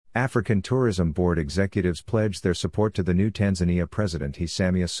African Tourism Board executives pledged their support to the new Tanzania President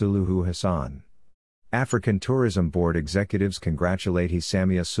Samia Suluhu Hassan. African Tourism Board executives congratulate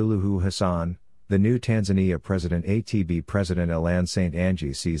Samia Suluhu Hassan, the new Tanzania President. ATB President Alan St.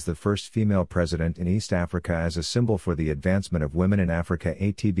 Angie sees the first female president in East Africa as a symbol for the advancement of women in Africa.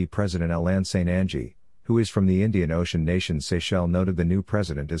 ATB President Alan St. Angie, who is from the Indian Ocean nation Seychelles, noted the new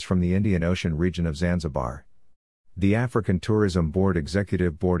president is from the Indian Ocean region of Zanzibar. The African Tourism Board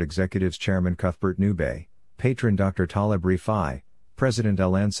Executives Chairman Cuthbert Nube, Patron Dr. Talib Rifai, President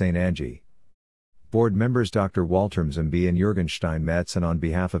Alan St. Angie. Board members Dr. Walter Mzimbi and Jürgen Steinmetz, and on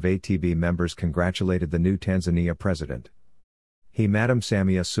behalf of ATB members congratulated the new Tanzania president. Madam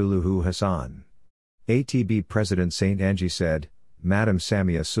Samia Suluhu Hassan. ATB President St. Angie said, Madam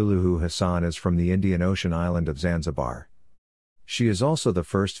Samia Suluhu Hassan is from the Indian Ocean island of Zanzibar. She is also the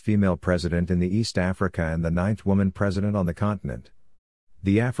first female president in the East Africa and the 9th woman president on the continent.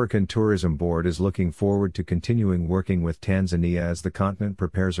 The African Tourism Board is looking forward to continuing working with Tanzania as the continent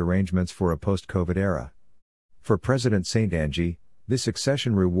prepares arrangements for a post-COVID era. For President St. Angie, this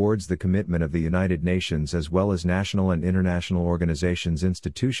accession rewards the commitment of the United Nations as well as national and international organizations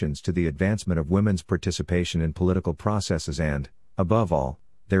institutions to the advancement of women's participation in political processes and, above all,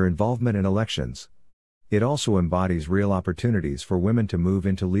 their involvement in elections. It also embodies real opportunities for women to move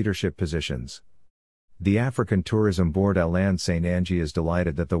into leadership positions. The African Tourism Board Alan St. Angie is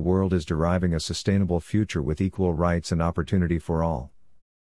delighted that the world is deriving a sustainable future with equal rights and opportunity for all.